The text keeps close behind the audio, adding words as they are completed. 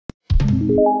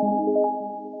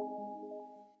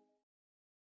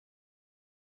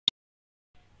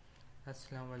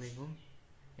Assalamu alaikum.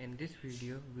 In this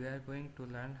video we are going to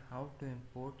learn how to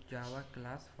import Java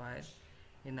class file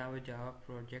in our Java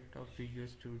project of Visual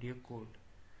Studio Code.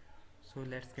 So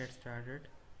let's get started.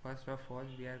 First of all,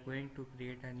 we are going to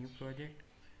create a new project.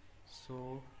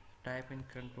 So type in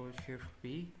Ctrl Shift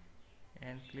P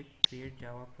and click create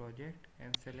Java project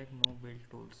and select no build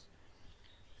tools.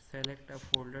 Select a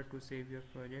folder to save your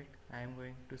project. I am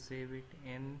going to save it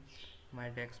in my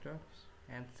desktop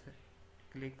and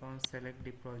click on select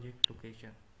the project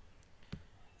location.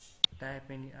 Type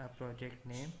in a project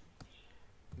name,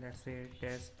 let's say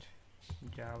test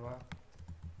Java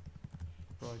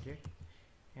project,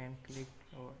 and click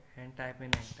and type in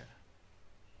enter.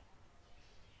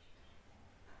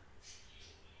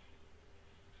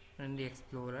 In the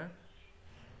explorer,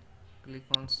 click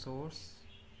on source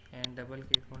and double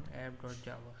click on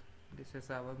app.java. This is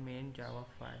our main Java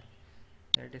file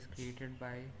that is created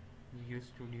by Visual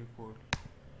Studio Code.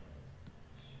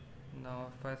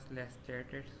 Now first let's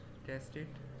test it.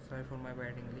 Sorry for my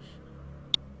bad English.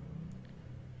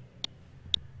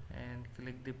 And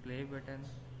click the play button.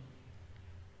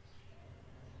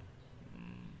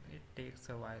 It takes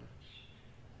a while.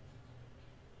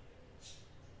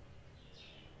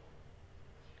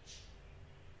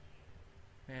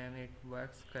 And it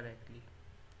works correctly.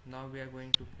 Now we are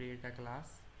going to create a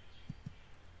class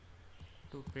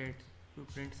to print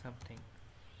something.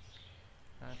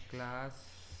 A class,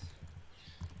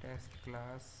 test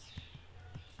class,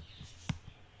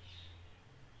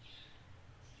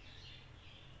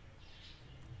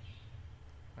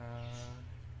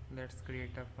 let's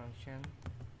create a function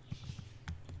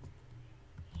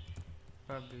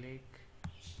public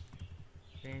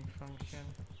print function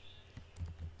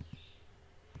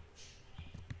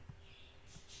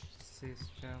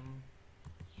system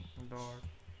dot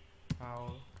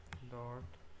out dot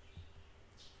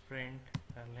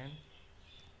println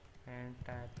and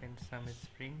type in some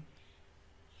string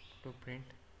to print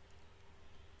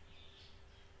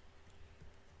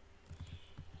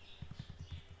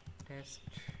test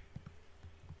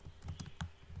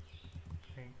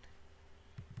print.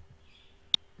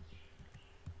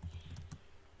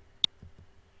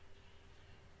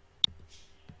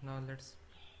 Now let's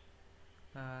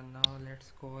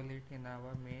call it in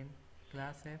our main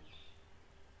class app.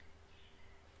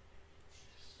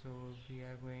 So we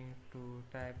are going to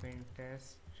type in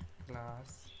test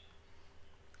class,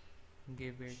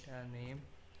 give it a name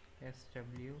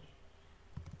sw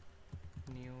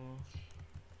new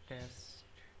test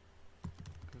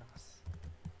class.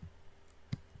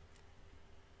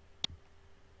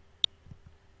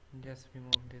 Just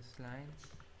remove this line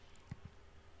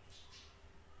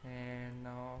and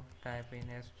now type in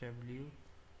sw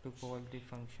to call the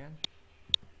function.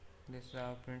 This is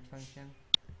our print function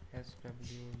sw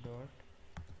dot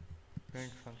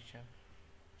print function.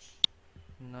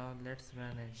 Now let's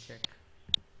run and check.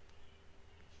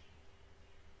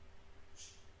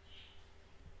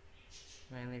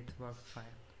 And it works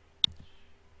fine.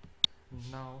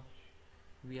 Now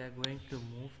we are going to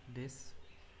move this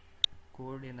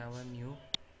code in our new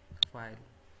file.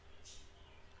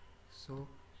 So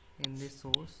in the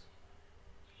source,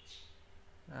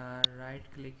 right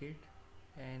click it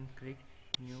and click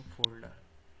new folder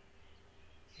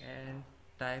and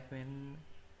type in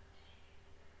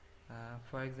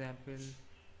for example,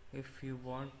 if you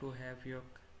want to have your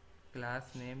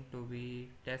class name to be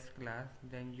test class,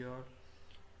 then your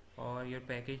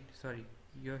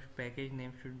package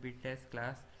name should be test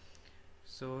class.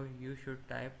 So you should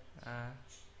type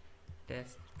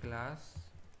test class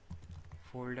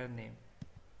folder name,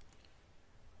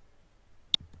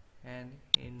 and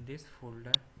in this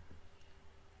folder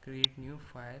create new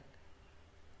file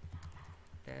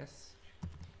test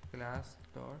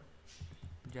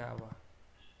class.java.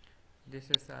 This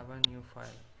is our new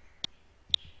file.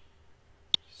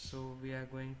 So we are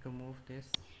going to move this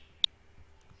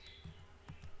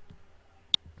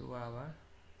to our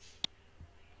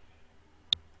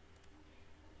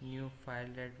new file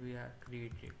that we are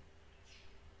created.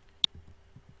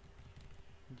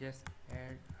 Just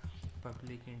add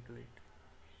public into it.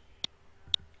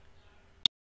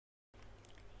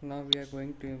 Now we are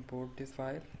going to import this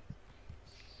file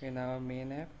in our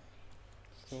main app.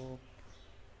 So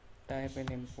type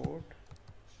in import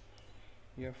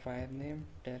your file name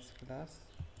test class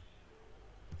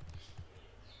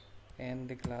and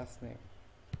the class name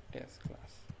test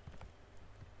class.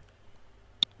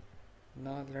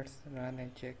 Now let's run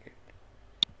and check it.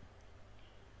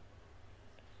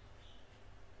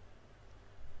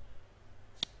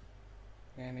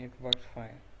 and it works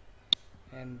fine.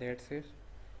 And that's it.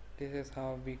 This is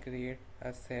how we create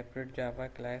a separate Java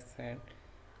class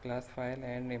file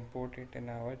and import it in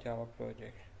our Java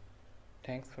project.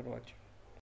 Thanks for watching.